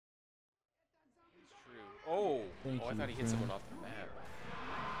Oh! Thank Oh, I you, thought he hit bro. someone off the map.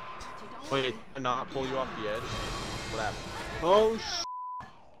 Wait, did I not pull you off the edge? What happened? Oh,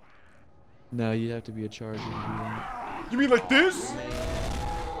 No, you have to be a charger to do that. You mean like this?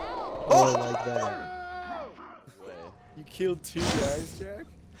 Oh, like that. You killed 2 guys, Jack?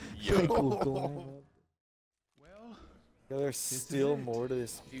 Yo. Well, Yeah, there's still more to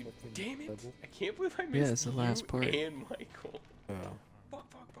this. dude, fucking damn it! level. I can't believe I missed Yeah, it's the you last part. and Michael. Oh. Fuck.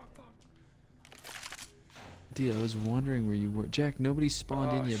 Dude, I was wondering where you were. Jack, nobody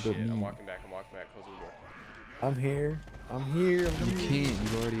spawned in yet but shit. me. I'm walking back. Close the door. I'm here. You can't.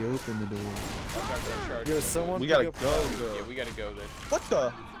 You've already opened the door. Yo, someone we pick gotta up go. fire. Yeah, we gotta go then. What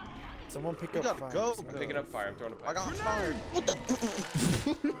the? Someone pick We up gotta fire. go. I'm picking up fire. I'm throwing a pipe. I got fired. What the?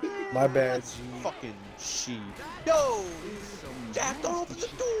 My bad, G. Fucking sheep. Yo! Jack, don't open the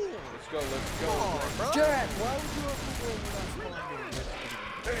door! Let's go. Come on, bro. Jack, why would you open the door when I'm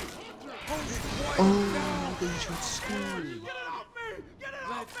spawning? Oh, they should school.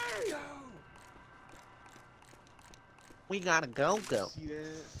 We gotta go. See that?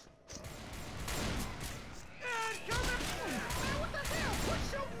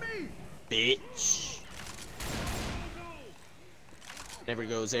 Bitch. Never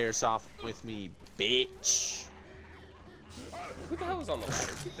goes airsoft with me, bitch. Who the hell is on the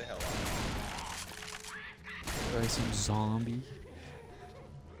ladder? Get the hell out. Try some zombie.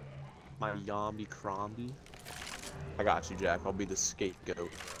 My yombi cromby. I got you, Jack. I'll be the scapegoat.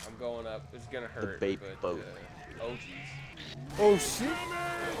 I'm going up. It's gonna hurt. bait but, boat. Oh jeez. Oh shit!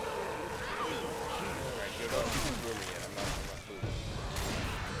 Alright, good. Don't keep swimming yet. I'm not moving.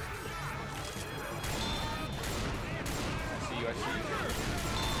 I see you.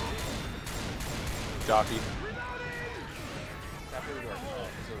 Jockey. Tap the door. Oh,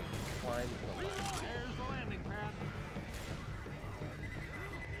 so climb to the left. There's the landing pad.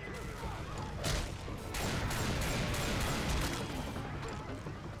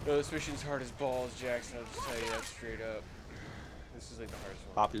 No, this mission's hard as balls, Jackson. I'll just tell you that straight up. This is like the hardest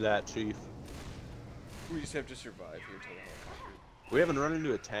one. Copy that, Chief. We just have to survive here until the helicopter. We haven't run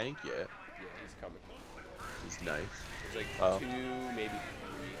into a tank yet. Yeah, he's coming. He's nice. There's like Oh. 2, maybe 3.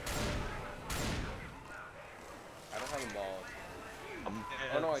 I don't have them all. Oh,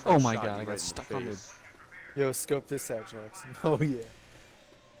 no, I Oh don't. my Shot god, you I right got in stuck on the. face. Yo, scope this out, Jackson. Oh yeah.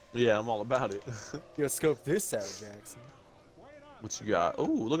 Yeah, I'm all about it. Yo, scope this out, Jackson. What you got? Oh,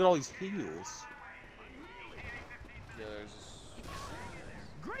 look at all these heals. Yeah, there's this.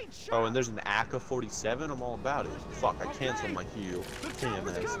 Great shot. Oh, and there's an AK-47. I'm all about it. Fuck, I canceled my heal. Damn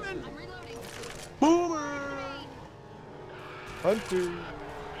it. Boomer! Hunter.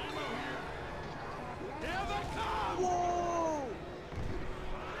 Whoa!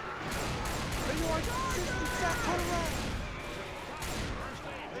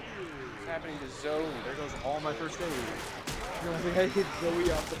 What's happening to Zoe? There goes all my first aid. No, I think I hit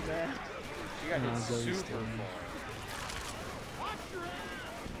Zoe off the map. You got Nah, hit Zoe's super still in. far.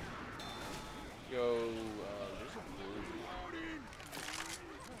 Yo, there's a blue.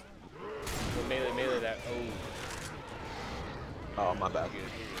 Melee that. Oh, my bad.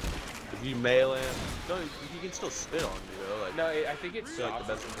 If you melee him, don't, you can still spit on me though. Like, No, I think it's I feel like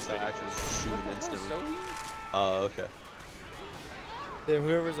the best thing to actually shoot him instantly. Zoe? Oh, okay. Then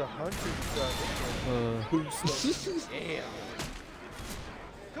whoever's a hunter boost. Damn.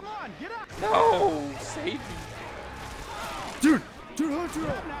 Come on, get up. No! Save me. Dude, hunter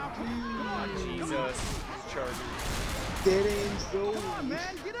up. Jesus. Charger. Dead end Zoe. Come on,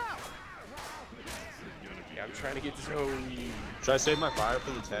 man, get out. Yeah, I'm trying to get Zoe. Should I save my fire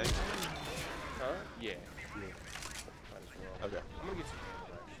for the tank? Huh? Yeah. Okay. I'm gonna get some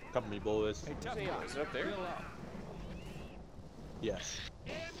ammo, actually. Cover me, boys. Where's the ammo? Is it up there? Yes.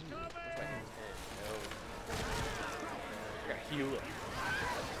 Where's my hand? No. I gotta heal up.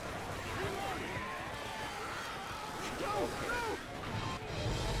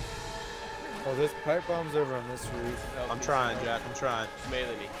 Oh, this pipe bomb's over on this roof. I'm trying, Jack. I'm trying. Just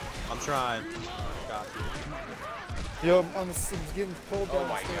melee me. I'm trying. Got you. Yo, I'm getting pulled down. Oh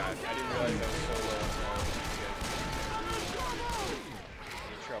my god, I didn't realize that was so low.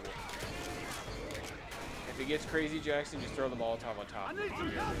 In trouble. If it gets crazy, Jackson, just throw the Molotov on top. I need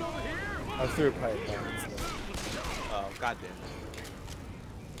some help over here. I threw a pipe bomb. Oh, goddamn.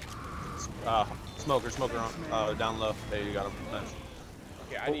 Smoker on. Down low. There you got him. Nice.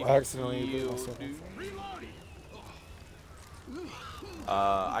 Okay, I Oh, need I accidentally heal, put myself on dude.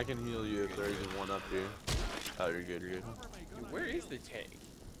 I can heal you if there isn't one up here. Oh, you're good. Dude, where is the tank?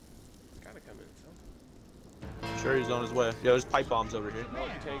 It's gotta come in. So. Sure, he's on his way. Yo, there's pipe bombs over here. Oh,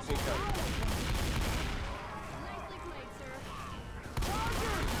 tank's incoming.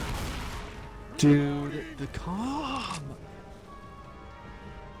 Dude, the comm!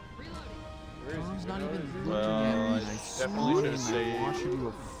 Where is Comm's he? not even looking Well, at me. I I definitely saw should've him. I saved. watched you do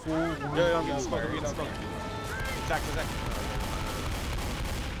a full one. Yeah, I'm getting smoked. I'm getting smoked. Zach.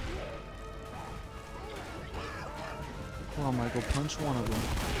 Come on, Michael, punch one of them.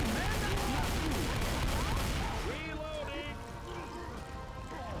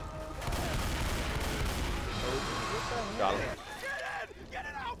 Got him.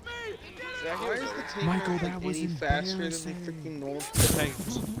 Why is the tank Michael, not, like, that was any faster than the embarrassing. freaking normal? The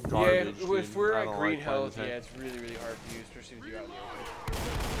tank's Yeah, garbage. if dude. we're I at don't green like playing health, the yeah, tank. it's really hard for you, especially with you out in the open.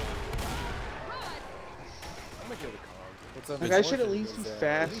 I'm gonna kill the calm. What's up? Like, I should at least be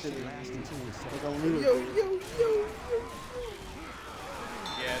faster than you. Like, a little Yo, bit. yo, yo.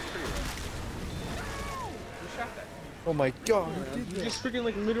 Yeah, it's pretty rough. Who shot that? Oh my god, who You did that? just freaking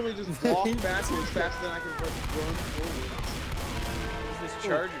like literally just walk backwards faster than I can run forward. Who's this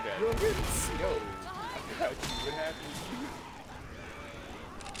charger guy? Rockets. Yo, I got you. What happened to you?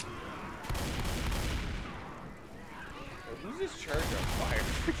 Yo, who's this charger on fire?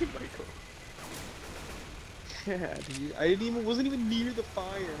 Freaking Michael. Yeah, dude. Wasn't even near the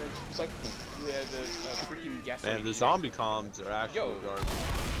fire. And it was like, Yeah, the freaking gasoline. Man, the zombie comms are actually Yo. garbage.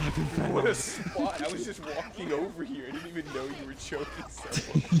 What a spot! I was just walking over here. I didn't even know you were choking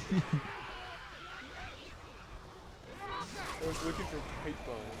someone. I was looking for pipe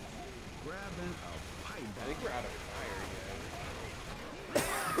bomb. I think we're out of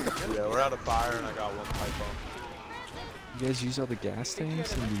fire, Yeah, we're out of fire and I got one pipe bomb. You guys use all the gas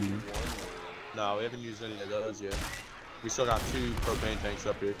tanks and the... No, we haven't used any of those yet. We still got 2 propane tanks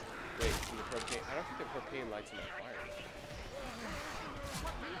up here. Wait, so the propane. I don't think the propane lights on fire.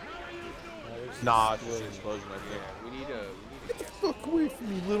 Nah, it's just an explosion, I Yeah, think. we need a Get the gas. fuck away from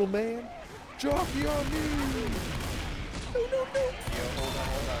me, little man. Jockey on me. No, no, no. Yo, hold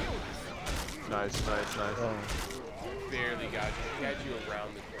on. Nice. Oh. Barely got you. We had you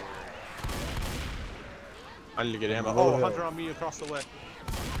around the corner. I need to get ammo. Oh, Oh, Hunter on me across the way.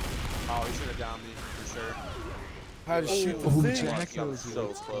 Oh, he's gonna down me, for sure. How to shoot the Oh, thing? Jack Got knows so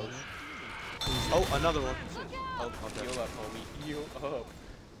what's close. Oh, another one. Oh, okay. Heal up, homie. Heal up.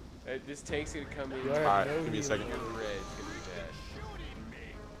 This tank's gonna come in. Yeah. Alright, No give me a healing. second. You're red. It's gonna be bad.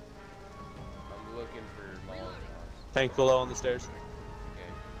 I'm looking for Molotovs. Tank below on the stairs.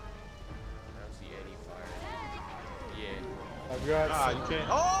 Okay. I don't see any fire. Yeah. I've got Ah, some. you can't.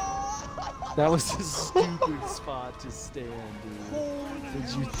 Oh! That was a stupid spot to stand, dude. What did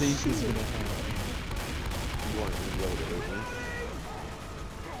you think was gonna happen?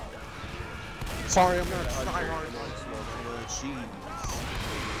 Sorry, I'm not tryhard. Jeez.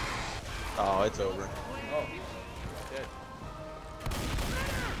 Oh, it's over. Oh. Dead.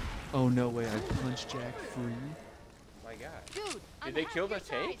 Oh, no way, I punched Jack free? My God. Dude, Did they kill that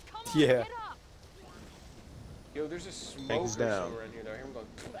tank? Yeah. Get up. Yo, there's a smoke Tank's or down. so around here. Though. I hear him going.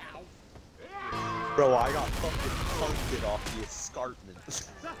 Bro, I got fucking punked off the escarpment.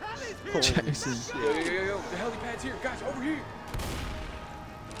 Jackson. Yo. The helipad's here. Guys, over here.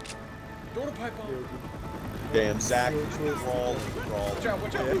 Throw the pipe bomb. Damn, Zach is crawling. Watch out,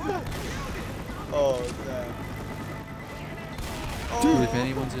 watch out. Oh, Zach. Dude, if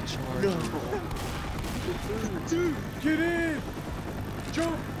anyone's in charge... Dude, Get in.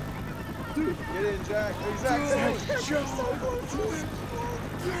 Jump. get in, Jack. Hey, Zach, Jump.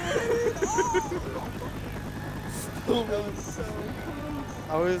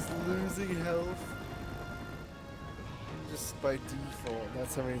 I was losing health. Just by default.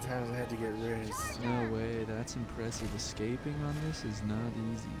 That's how many times I had to get raised. No way, that's impressive. Escaping on this is not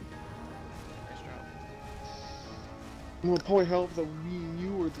easy. Nice job. well, it probably helped that me and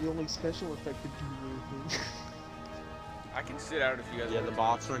you were the only special effect to do anything. I can sit out if you guys Yeah, want the to.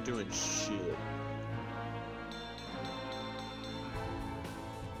 bots weren't doing shit.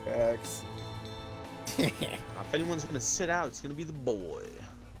 X. If anyone's gonna sit out, it's gonna be the boy.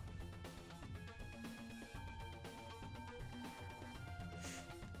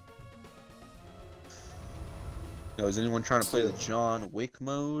 Yo, is anyone trying to play the John Wick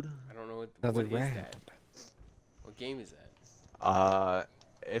mode? I don't know what. Another What is round. that? What game is that?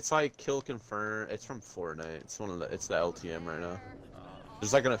 It's like Kill Confirm. It's from Fortnite. It's it's the LTM right now.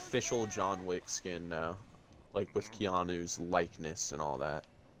 There's like an official John Wick skin now, like with Keanu's likeness and all that.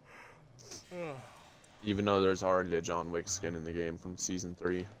 Even though there's already a John Wick skin in the game from season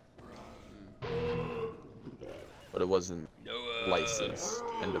 3, but it wasn't licensed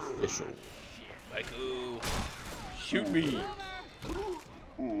and official. Michael, shoot me.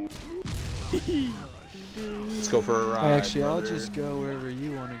 Let's go for a ride. Actually, I'll brother. just go wherever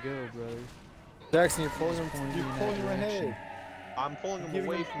you want to go, brother. Jackson, you're Just pulling point me you're in pulling that my direction. head. I'm pulling him Giving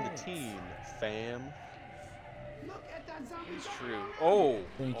away him from the points. team, fam. It's true. Oh!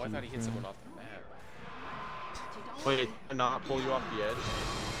 Thank Oh, I you, thought he hit someone friend. off the map. Wait, did I not pull you off the edge?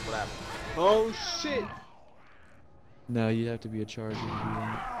 What happened? Oh shit! No, you have to be a charger to do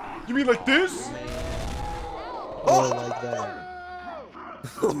that. You mean like this? Oh, like that.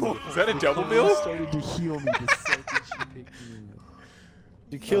 Is that a double You bill? started to heal me the second she picked me up.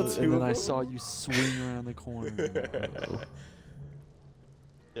 You killed And two then of I them? saw you swing around the corner. Uh-oh.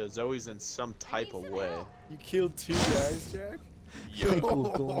 Yeah, Zoe's in some type of way. You killed two guys, Jack? Michael,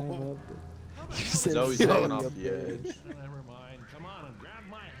 climb up. You said Zoe's Zoe hanging up off the there. edge. Never mind. Come on and grab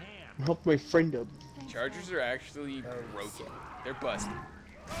my hand. Help my friend up. Chargers are actually broken. They're busted.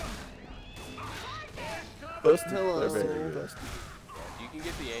 Busted. Hello. They're very very good. busted. You can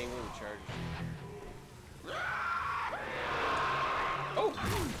get the angle of the Chargers. Oh!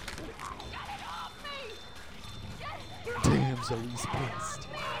 Damn, Zoe's pissed.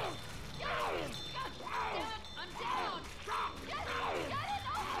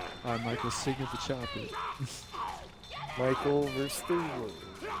 Alright, Michael, signal the chopper. Michael versus the world.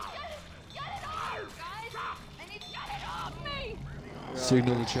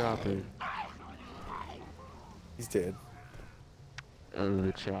 Signal the chopper. He's dead.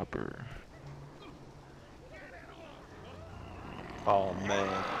 The chopper. Oh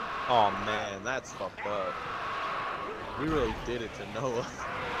man. Oh man, that's fucked up. We really did it to Noah.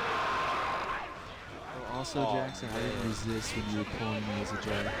 Oh, also, Aw, Jackson, I didn't man. resist when you were pulling me as a jockey.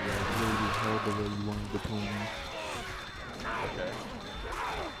 I literally held the way you wanted to pull me. Okay.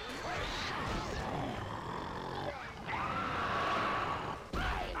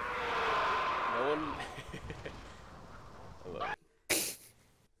 No one. I love it.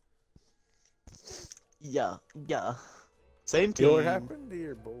 Yeah. Same You team. know what happened to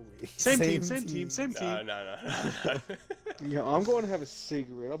your bully? Same team, same team, same team. No. Yeah, I'm going to have a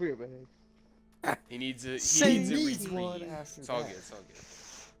cigarette. I'll be right back. He needs a. He Same needs a needs reprieve. one after It's all that. good. It's all good.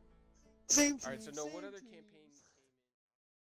 Same All right. So team, no. same What other team. campaign?